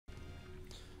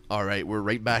Alright, we're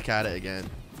right back at it again.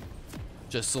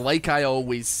 Just like I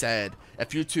always said,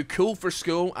 if you're too cool for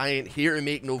school, I ain't here to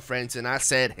make no friends. And I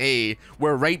said, hey,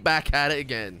 we're right back at it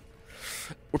again.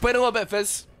 We're playing a little bit of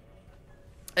Fizz.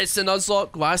 It's the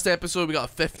Nuzlocke. Last episode, we got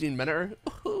a 15-minute.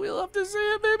 Oh, we love to see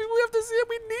it, baby. We have to see it.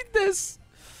 We need this.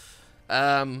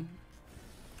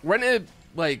 We're into,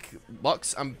 like,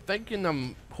 Lux. I'm thinking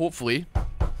I'm, hopefully,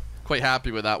 quite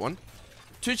happy with that one.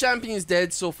 2 champions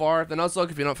dead so far. The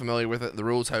Nuzlocke, if you're not familiar with it, the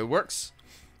rules, how it works.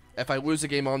 If I lose a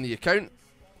game on the account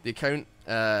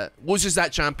loses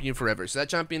that champion forever. So that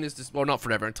champion is, well, not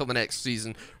forever, until the next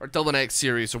season, or until the next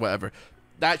series, or whatever.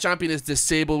 That champion is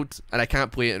disabled, and I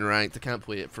can't play it in ranked. I can't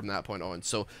play it from that point on.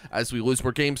 So, as we lose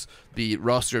more games, the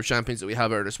roster of champions that we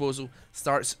have at our disposal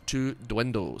starts to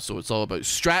dwindle. So, it's all about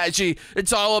strategy.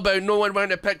 It's all about knowing when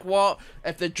to pick what.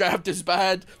 If the draft is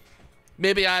bad,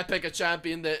 maybe I pick a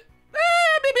champion that,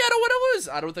 maybe I don't want to lose.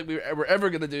 I don't think we're ever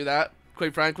going to do that,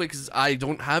 quite frankly, because I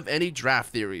don't have any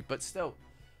draft theory. But still,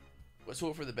 let's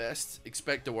hope for the best.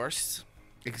 Expect the worst.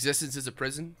 Existence is a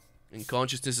prison, and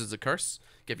consciousness is a curse.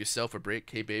 Give yourself a break,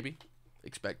 hey baby.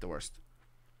 Expect the worst.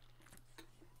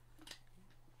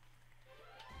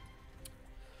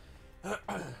 I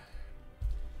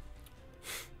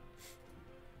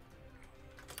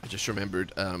just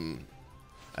remembered,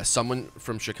 as someone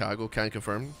from Chicago can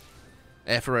confirm,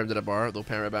 F around at a bar, they'll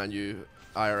ban you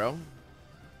IRL.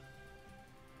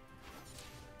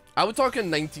 I would talk in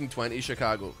 1920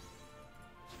 Chicago,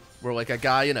 where like a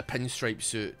guy in a pinstripe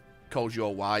suit calls you a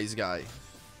wise guy.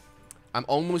 I'm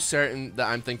almost certain that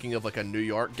I'm thinking of like a New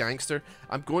York gangster.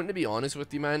 I'm going to be honest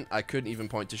with you, man. I couldn't even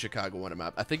point to Chicago on a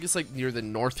map. I think it's like near the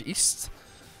northeast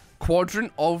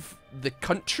quadrant of the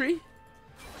country.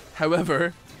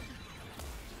 However,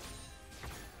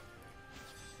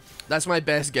 that's my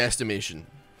best guesstimation.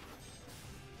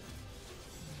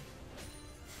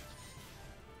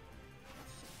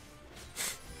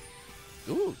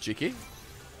 Ooh, cheeky.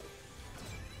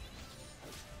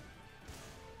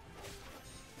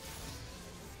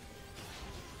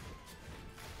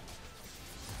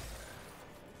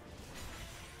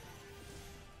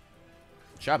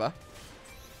 Shabba.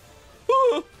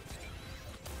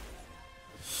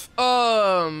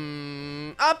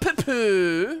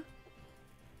 Apipoo.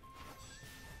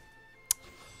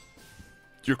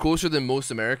 You're closer than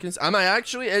most Americans. Am I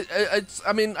actually?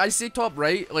 I mean, I say top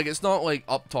right. Like, it's not like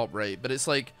up top right, but it's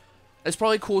like, it's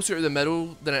probably closer to the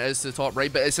middle than it is to the top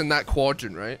right, but it's in that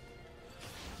quadrant, right?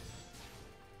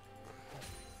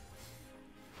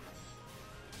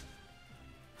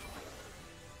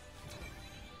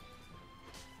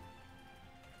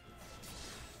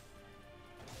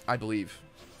 I believe.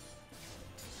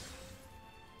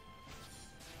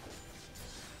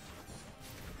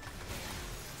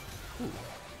 Ooh.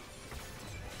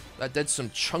 That did some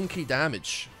chunky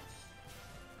damage.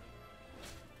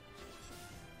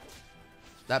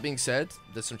 That being said,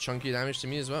 did some chunky damage to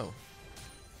me as well.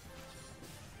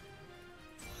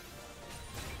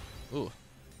 Ooh.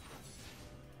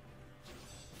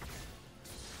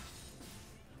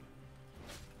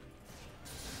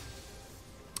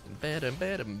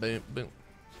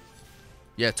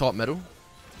 Yeah, top middle.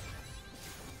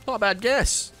 Not a bad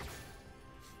guess.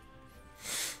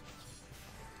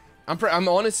 I'm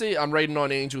honestly, I'm riding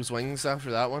on Angel's wings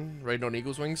after that one. Riding on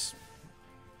Eagle's wings.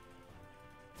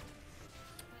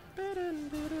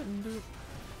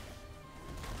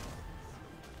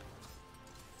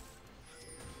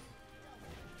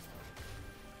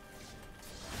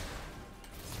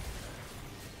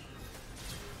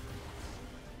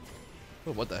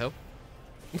 Oh, what the hell?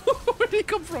 Where did he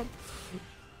come from?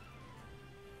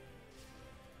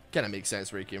 Kinda makes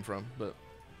sense where he came from, but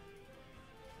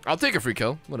I'll take a free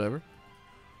kill, whatever.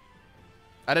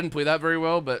 I didn't play that very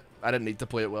well, but I didn't need to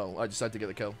play it well. I just had to get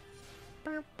the kill.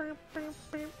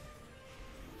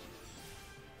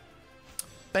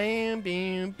 Bam,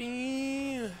 bam,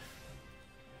 bam.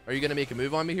 Are you gonna make a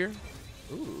move on me here?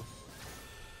 Ooh.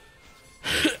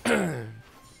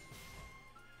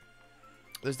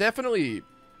 There's definitely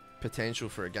potential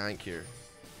for a gank here.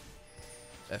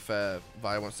 If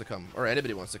Vi wants to come. Or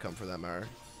anybody wants to come for that matter.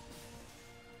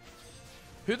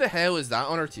 Who the hell is that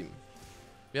on our team?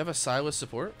 We have a Silas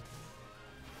support?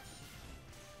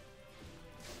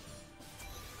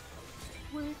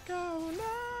 We go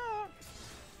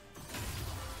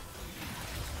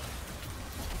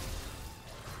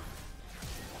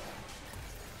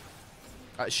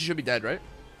now. She should be dead, right?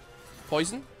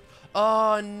 Poison?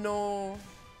 Oh no.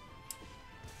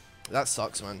 That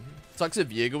sucks, man. Sucks that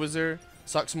Viego was there.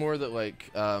 Sucks more that like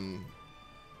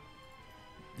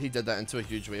he did that into a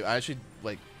huge wave. I actually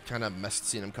like kind of missed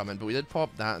seeing him come in, but we did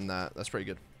pop that and that. That's pretty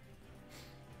good.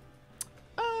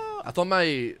 I thought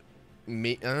my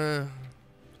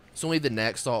it's only the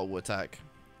next auto attack.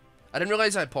 I didn't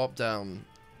realize I popped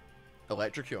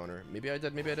electrocute on her. Maybe I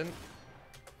did, maybe I didn't.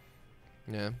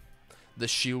 Yeah. The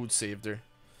shield saved her.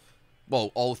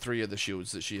 Well, all three of the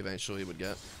shields that she eventually would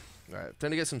get. Alright, time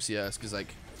to get some CS, because,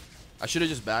 like, I should have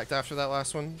just backed after that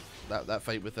last one. That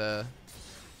fight with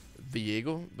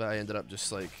Viego, but I ended up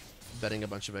just, like, betting a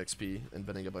bunch of XP and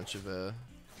betting a bunch of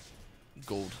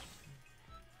gold.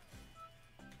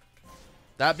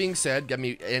 That being said, give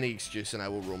me any excuse and I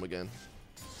will roam again.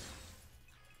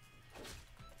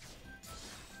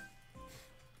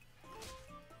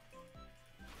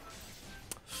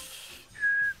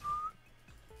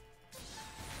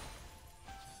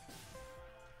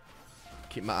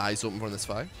 Keep my eyes open for this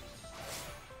fight.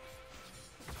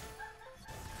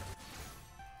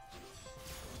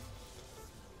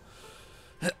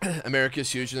 America's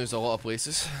huge and there's a lot of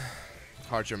places.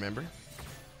 Hard to remember.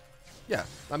 Yeah,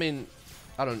 I mean,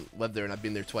 I don't live there and I've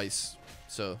been there twice,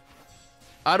 so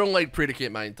I don't like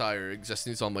predicate my entire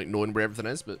existence on like knowing where everything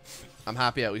is, but I'm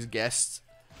happy I at least guessed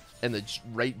in the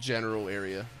right general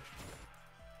area.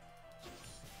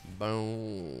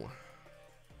 Boom.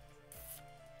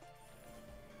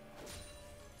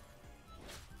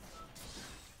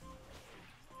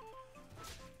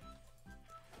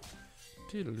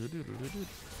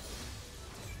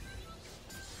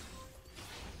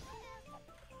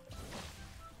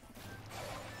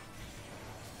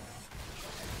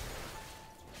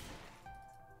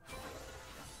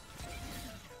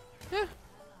 Yeah.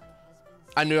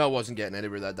 I knew I wasn't getting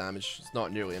anywhere with that damage. It's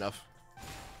not nearly enough.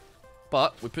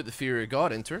 But we put the Fury of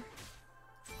God into her.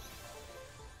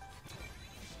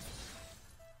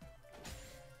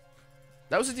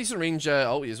 That was a decent range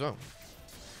ulti as well.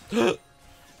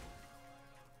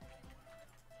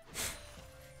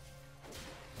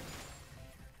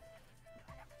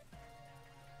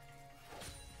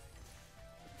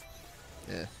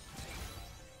 Yeah.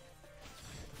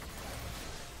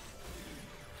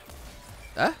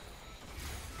 Huh?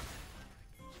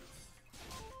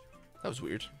 That was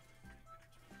weird.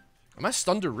 Am I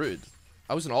stunned or rude?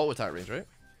 I was in auto attack range, right?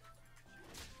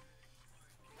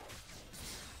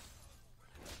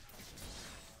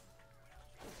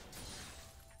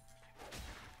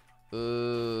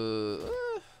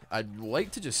 I'd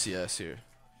like to just CS here.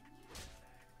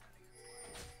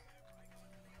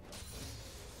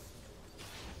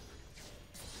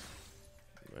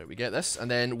 Right, we get this,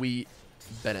 and then we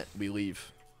bin it. We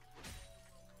leave.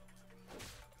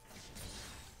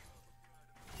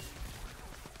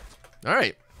 All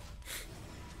right.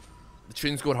 The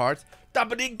train's going hard.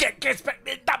 Double it, get back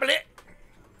in, double it.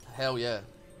 Hell yeah.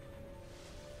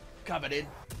 Covered in.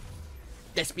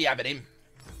 Let's be having him.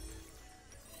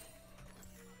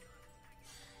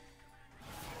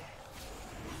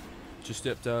 Just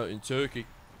stepped out in Turkey,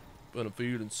 but I'm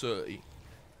feeling dirty.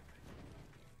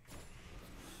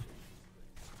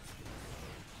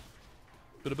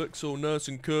 But a bit so nice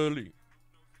and curly.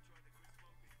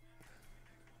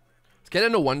 It's kind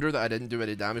of no wonder that I didn't do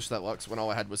any damage to that Lux when all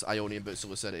I had was Ionian Boots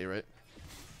of Lucidity, right?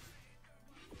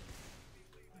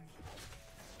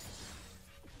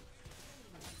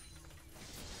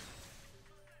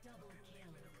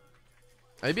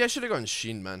 Maybe I should have gone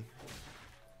Sheen, man.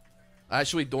 I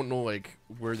actually don't know like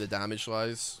where the damage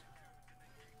lies.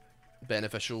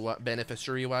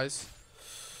 Beneficiary wise.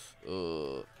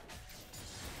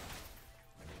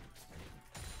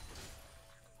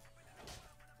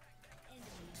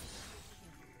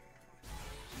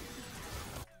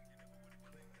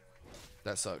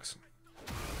 That sucks.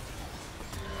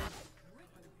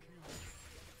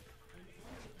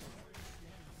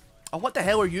 Oh, what the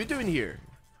hell are you doing here?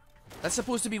 That's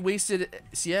supposed to be wasted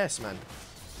CS, man.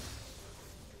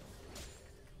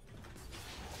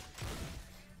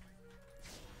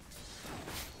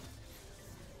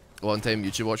 Long time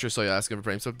YouTube watcher, saw you asking for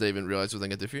Prime sub. Didn't even realize what I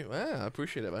did for you. Ah, I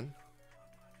appreciate it, man.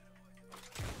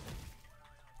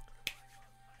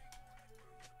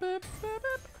 Beep, beep,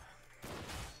 beep.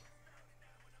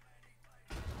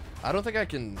 I don't think I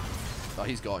can. Oh,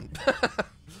 he's gone.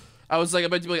 I was like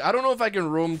about to be like, I don't know if I can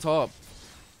roam top.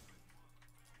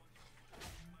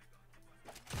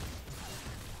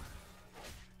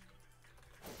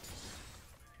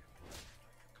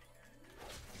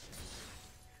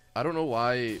 I don't know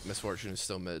why Misfortune is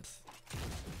still mid,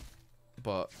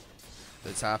 but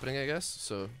it's happening, I guess,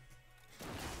 so.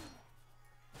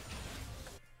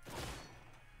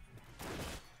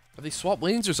 Have they swapped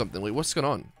lanes or something? Like, what's going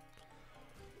on?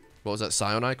 What was that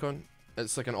Scion icon?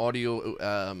 It's like an audio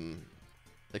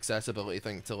accessibility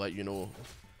thing to let you know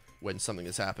when something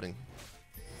is happening.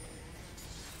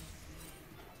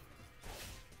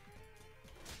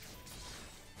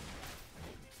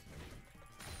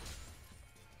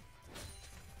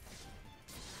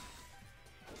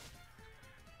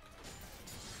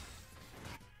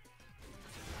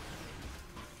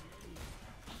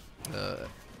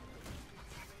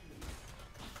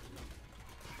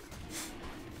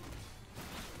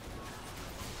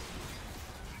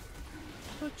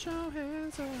 Put your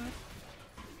hands up.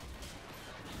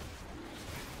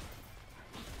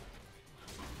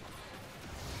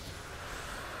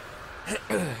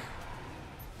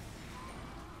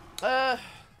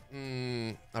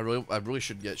 I really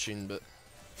should get Sheen, but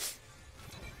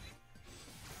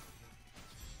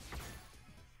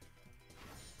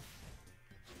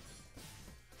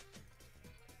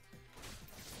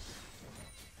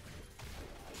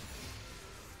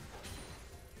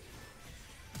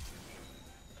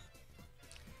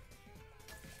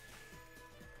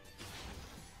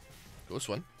close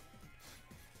one.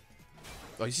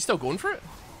 Oh, is he still going for it?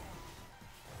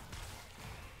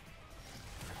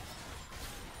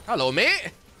 Hello,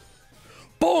 mate.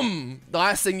 Boom! The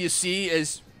last thing you see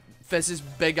is Fizz's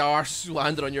big arse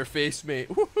landed on your face, mate.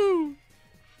 Woohoo!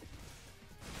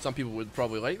 Some people would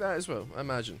probably like that as well, I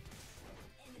imagine.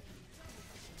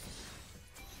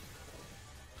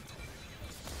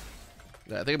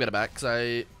 Yeah, I think I made it back because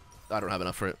I don't have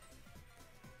enough for it.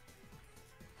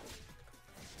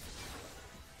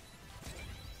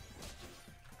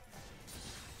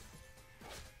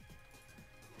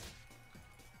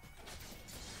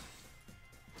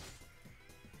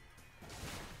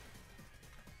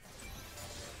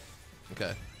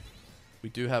 Okay. We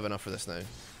do have enough for this now.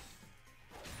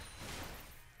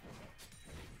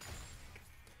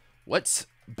 Let's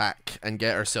back and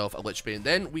get ourselves a Lich Bane.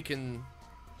 Then we can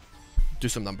do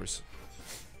some numbers.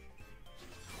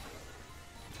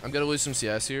 I'm gonna lose some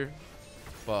CS here,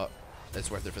 but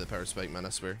it's worth it for the power spike, man, I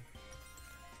swear.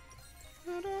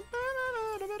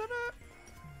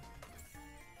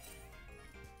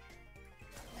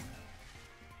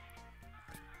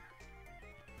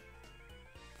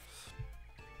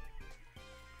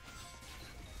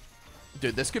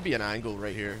 Dude, this could be an angle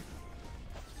right here.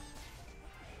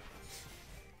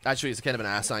 Actually, it's kind of an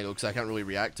ass angle because I can't really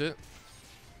react to it.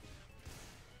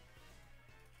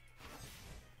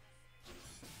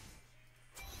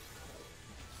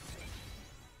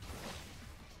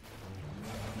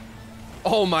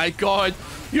 Oh my god,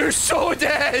 you're so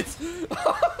dead!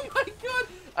 Oh my god,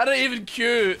 I didn't even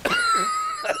Q.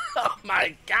 Oh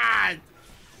my god!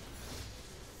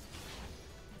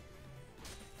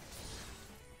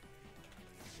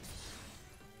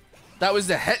 That was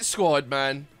the hit squad,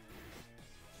 man.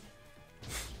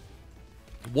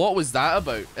 What was that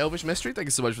about? Elvish Mystery, thank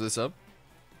you so much for the sub.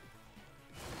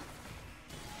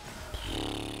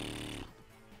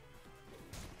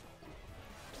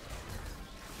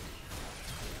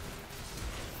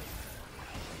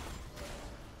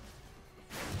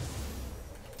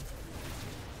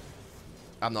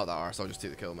 I'm not that arse, I'll just take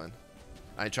the kill, man.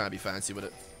 I ain't trying to be fancy with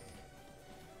it.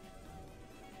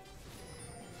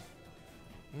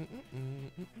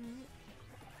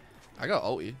 I got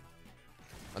ulti.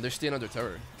 And they're staying under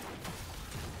tower.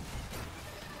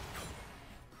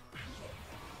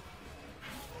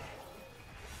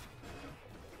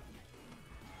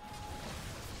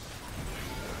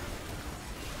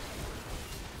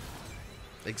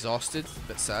 Exhausted, a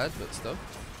bit sad, but still.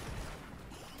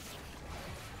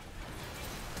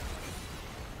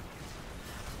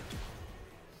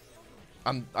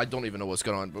 I don't even know what's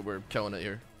going on, but we're killing it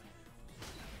here.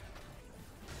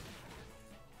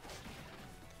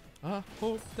 I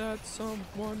hope that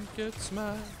someone gets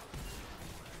mad.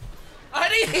 I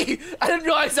didn't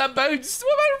realize that bounced.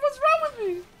 What's wrong with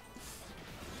me?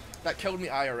 That killed me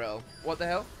IRL. What the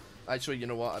hell? Actually, you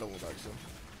know what? I don't want back so.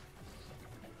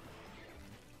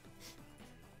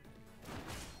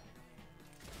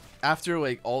 After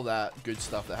like all that good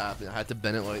stuff that happened, I had to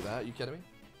bin it like that. You kidding me?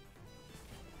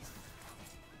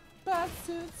 But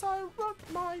since I wrote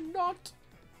my knot.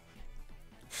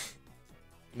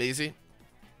 Maisie.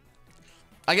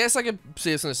 I guess I could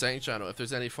say this on the second channel if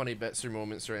there's any funny bits or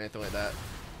moments or anything like that.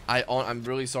 I'm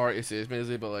really sorry to say this,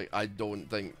 Maisie, but like I don't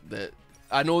think that.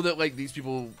 I know that like these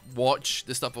people watch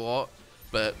this stuff a lot,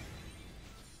 but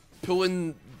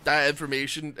pulling that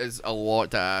information is a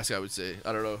lot to ask. I would say.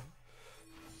 I don't know.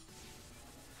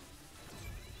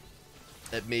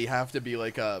 It may have to be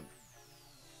like a.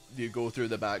 You go through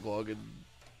the backlog and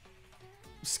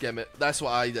skim it. That's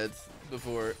what I did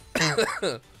before.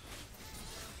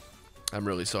 I'm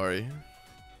really sorry.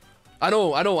 I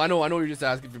know. You're just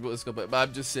asking for people to skip it, but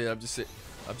I'm just saying.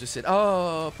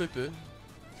 Oh, poo poo.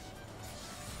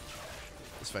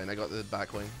 It's fine. I got the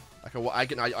back lane.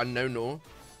 I now know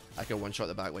I can one shot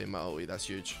the back lane. My ulti. That's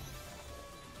huge.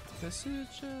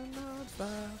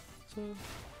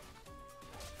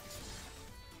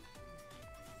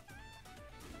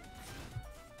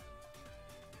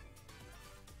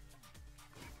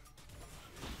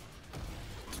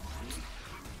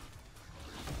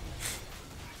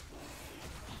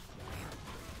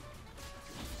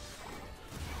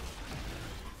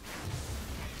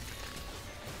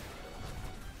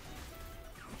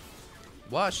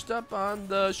 Washed up on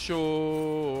the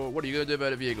shore. What are you gonna do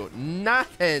about it, Viego?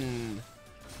 Nothing.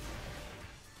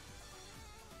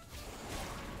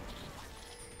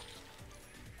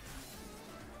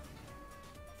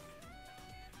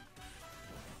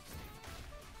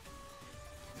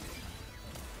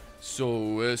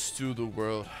 So as to the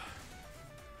world.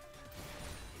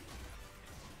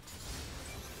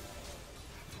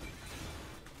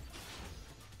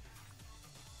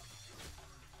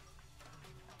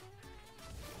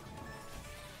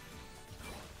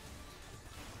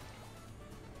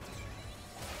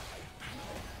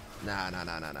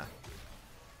 Nah.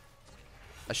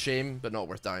 A shame, but not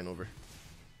worth dying over.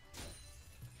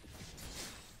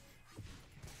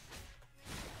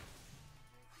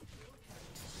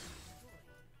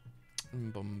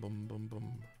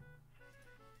 Boom.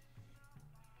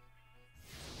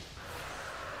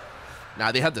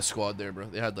 Nah, they had the squad there, bro.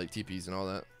 They had like TPs and all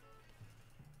that.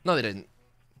 No, they didn't.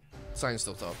 Sign's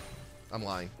still top. I'm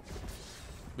lying.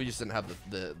 We just didn't have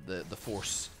the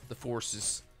force. The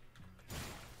forces.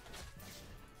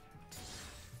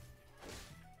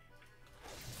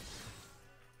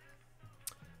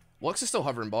 Lux is still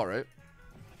hovering ball, right?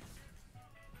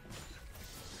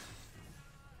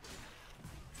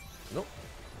 Nope.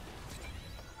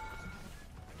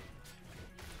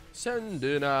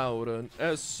 Sending out an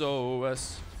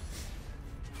SOS.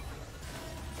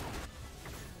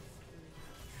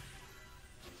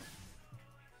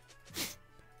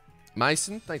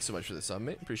 Myson, thanks so much for the sub,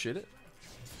 mate. Appreciate it.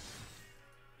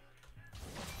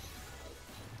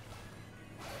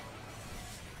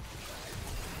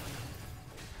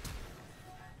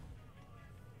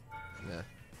 Yeah.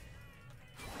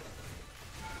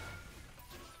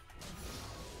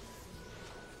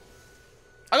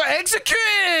 I got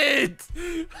executed!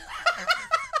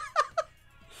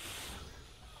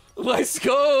 Let's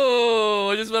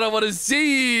go! Just what I want to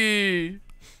see!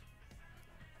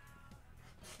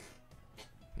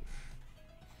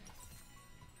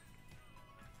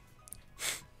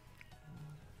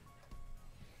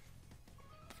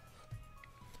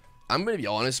 I'm gonna be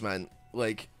honest, man.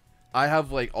 Like, I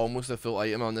have like almost a full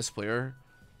item on this player,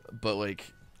 but like,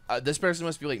 this person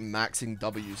must be like maxing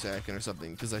W second or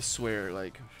something. Because I swear,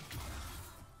 like,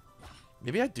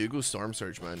 maybe I do go Storm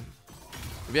Surge, man.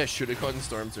 Maybe I should have caught in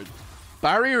Storm Surge.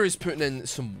 Barrier is putting in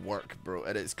some work, bro.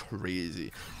 It is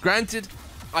crazy. Granted,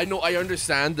 I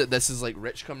understand that this is like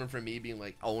rich coming from me being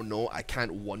like, oh no, I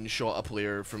can't one-shot a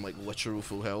player from like literal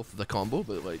full health, the combo,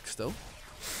 but like still.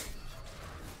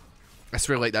 I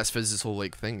swear, like, that's Fizz's whole,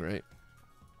 like, thing, right?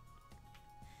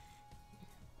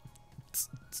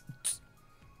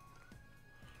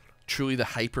 Truly the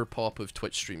hyper pop of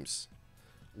Twitch streams.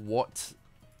 What?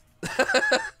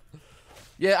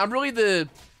 Yeah, I'm really the...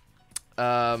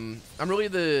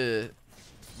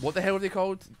 What the hell are they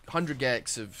called? 100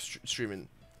 gex of streaming.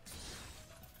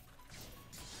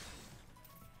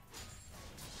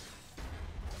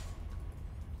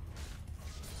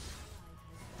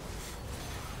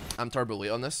 I'm turbo late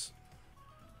on this.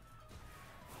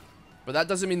 But that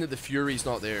doesn't mean that the Fury's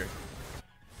not there.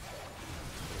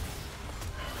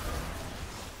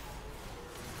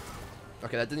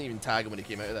 Okay, that didn't even tag him when he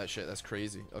came out of that shit. That's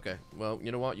crazy. Okay, well,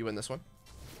 you know what? You win this one.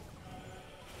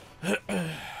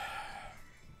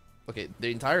 Okay, the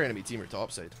entire enemy team are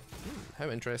topside. How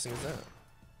interesting is that?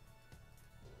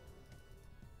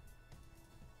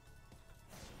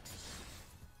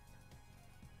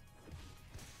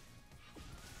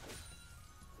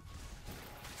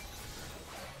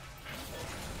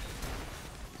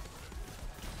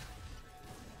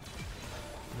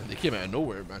 They came out of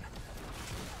nowhere, man.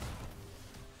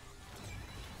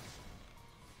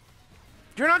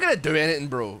 You're not gonna do anything,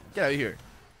 bro. Get out of here.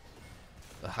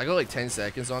 I got like 10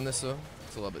 seconds on this, though.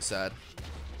 It's a little bit sad.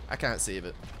 I can't save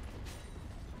it.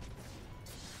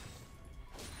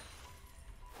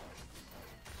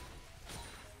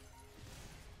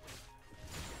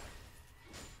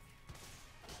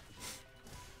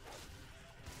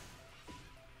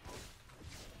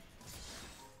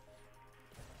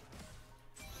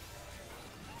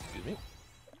 Excuse me.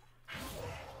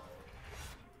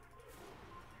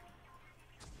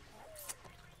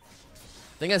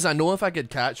 Thing is, I know if I could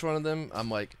catch one of them,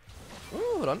 I'm like,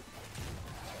 oh, hold on.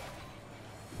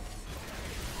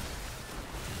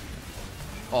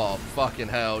 Oh, fucking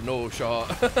hell, no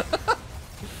shot.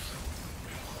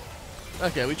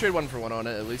 Okay, we trade one for one on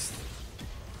it, at least.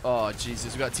 Oh,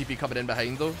 Jesus, we got TP coming in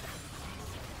behind, though.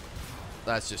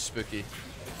 That's just spooky.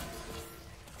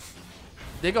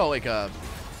 They got, like, a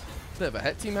bit of a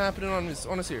hit team happening on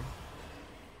us here.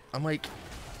 I'm like,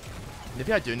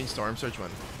 maybe I do need Storm Surge, man.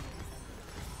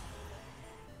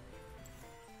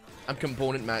 I'm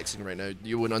component maxing right now.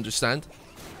 You wouldn't understand.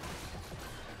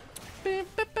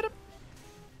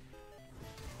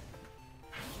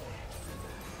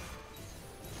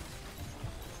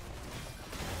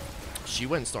 She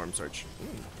went Storm Surge.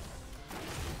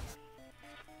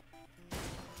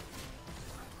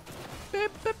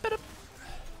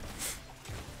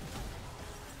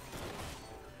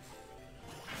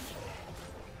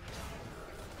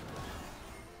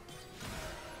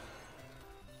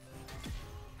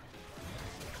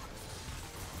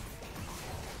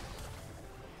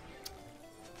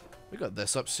 We got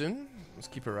this up soon. Let's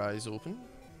keep our eyes open.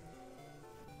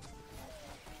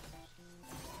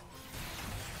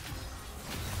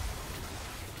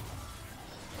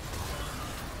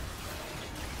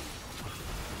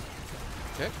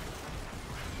 Okay.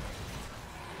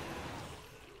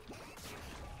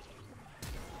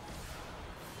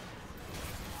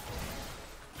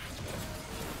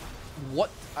 What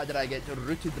did I get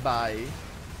rooted by?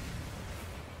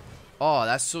 Oh,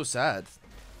 that's so sad.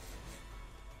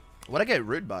 What'd I get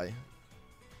rooted by?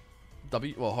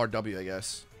 W? Well, hard W, I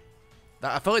guess.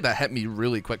 I felt like that hit me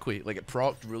really quickly. Like, it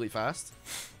procced really fast.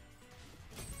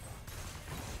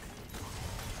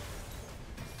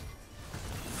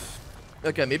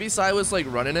 Okay, maybe Silas, like,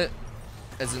 running it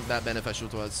isn't that beneficial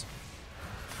to us.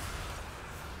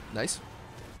 Nice.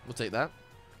 We'll take that.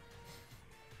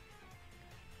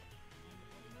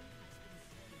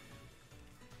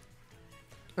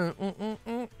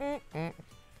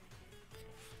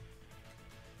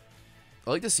 I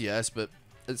like the CS, but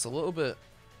it's a little bit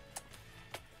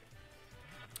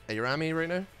ARAM-y right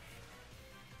now.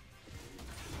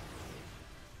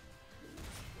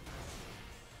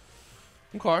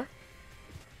 Okay.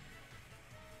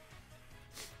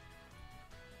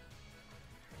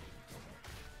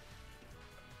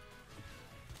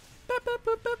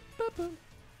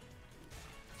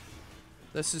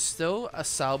 This is still a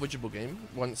salvageable game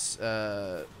once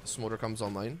Smolder comes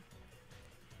online.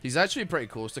 He's actually pretty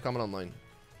close to coming online.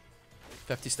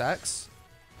 50 stacks.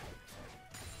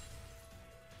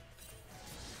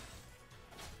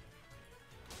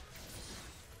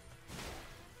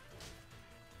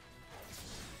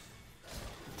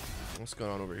 What's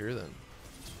going on over here then?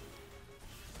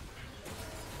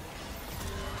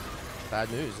 Bad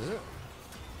news, is it?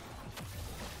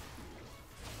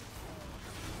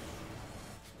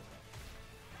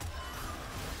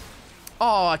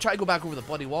 Oh, I tried to go back over the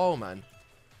bloody wall, man.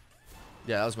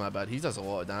 Yeah, that was my bad. He does a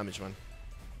lot of damage, man.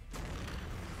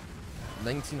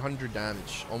 1900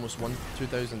 damage. Almost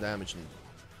 2,000 damage in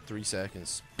 3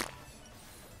 seconds.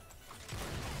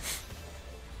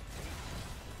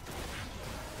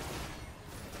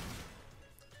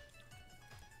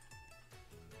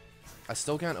 I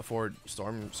still can't afford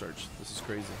Storm Surge. This is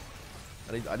crazy.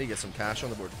 I need to get some cash on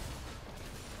the board.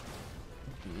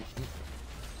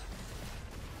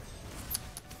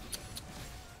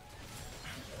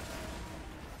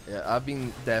 Yeah, I've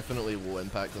been definitely low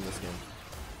impact on this game.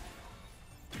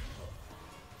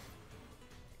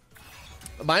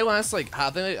 My last, like, I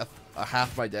think a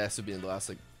half my deaths would be in the last,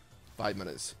 like, 5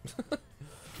 minutes.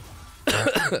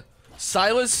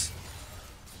 Silas,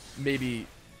 maybe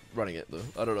running it, though.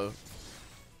 I don't know.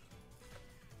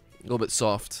 A little bit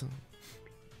soft.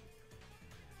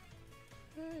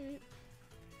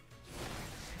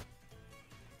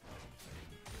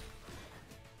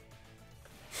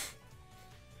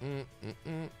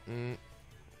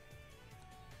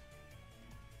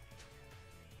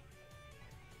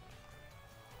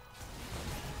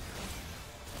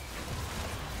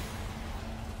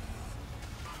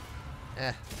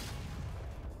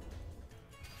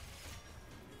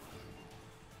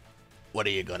 What are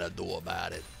you gonna do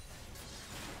about it?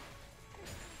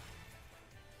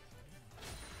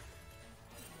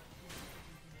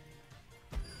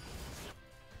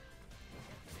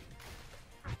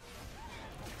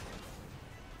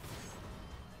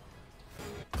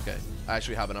 Okay, I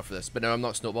actually have enough for this, but now I'm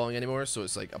not snowballing anymore, so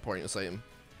it's like a pointless item.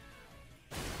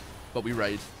 But we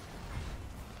ride.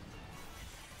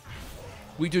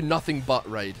 We do nothing but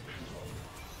ride.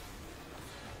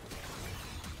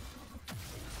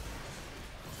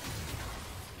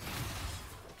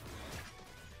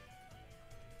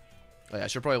 Oh yeah, I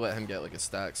should probably let him get like his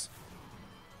stacks.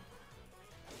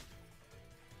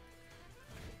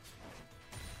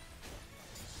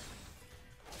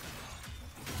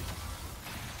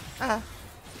 Ah.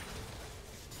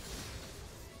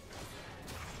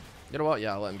 You know what?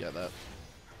 Yeah, I'll let him get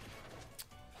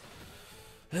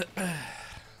that.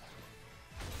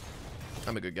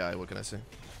 I'm a good guy, what can I say?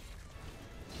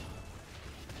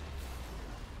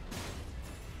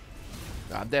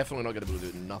 Nah, I'm definitely not going to be able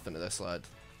to do nothing to this lad.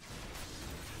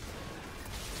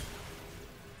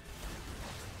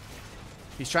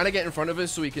 He's trying to get in front of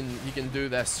us so he can do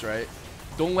this, right?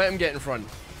 Don't let him get in front.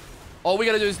 All we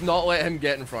gotta do is not let him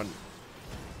get in front.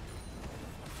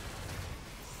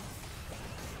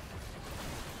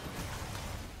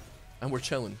 And we're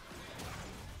chilling.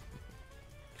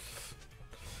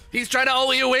 He's trying to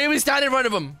ollie away. We stand in front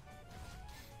of him.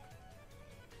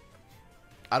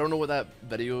 I don't know what that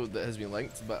video that has been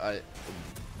linked, but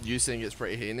you saying it's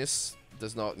pretty heinous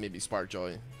does not maybe spark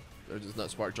joy. Or does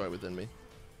not spark joy within me.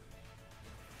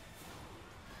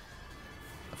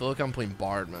 I feel like I'm playing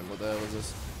Bard, man. What the hell is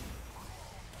this?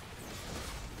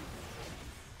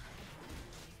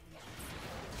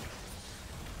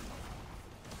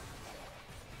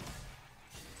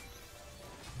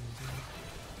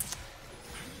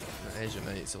 The Asian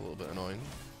Knight's a little bit annoying.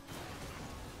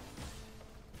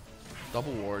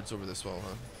 Double wards over this wall,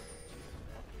 huh?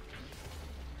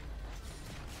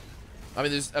 I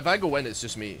mean, if I go in, it's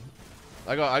just me.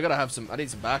 I gotta have some. I need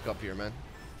some backup here, man.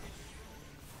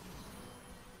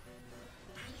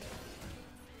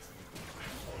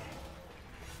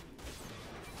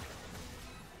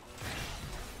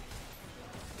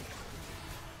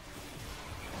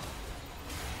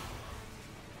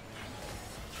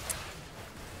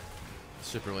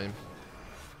 Super lame.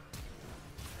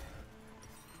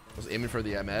 I was aiming for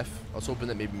the MF. I was hoping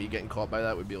that maybe me getting caught by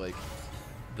that would be like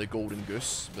the golden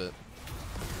goose, but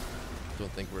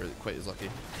don't think we're quite as lucky.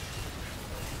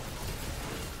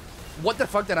 What the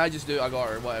fuck did I just do? I got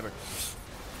her, whatever.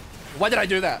 Why did I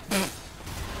do that?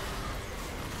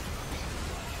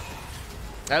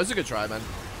 That was a good try, man.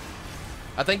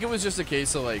 I think it was just a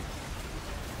case of like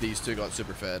these two got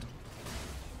super fed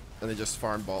and they just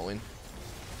farmed bot lane.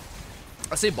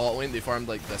 I say bot lane, they farmed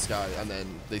like this guy and then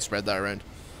they spread that around.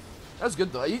 That's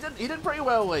good though. He did pretty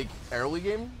well like early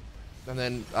game, and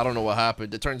then I don't know what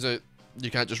happened. It turns out you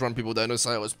can't just run people down as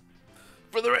Silas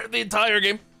for the entire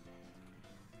game.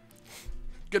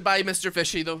 Goodbye, Mr.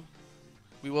 Fishy though.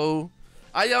 We will.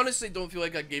 I honestly don't feel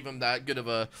like I gave him that good of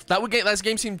a. That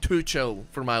game seemed too chill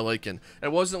for my liking.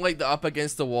 It wasn't like the up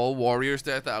against the wall Warriors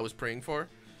death that I was praying for.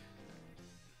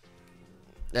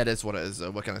 That is what it is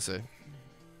though. What can I say?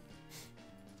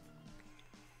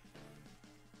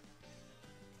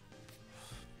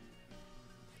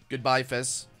 Goodbye,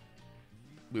 Fizz.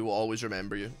 We will always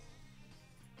remember you.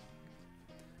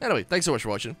 Anyway, thanks so much for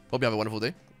watching. Hope you have a wonderful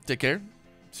day. Take care.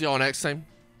 See you all next time.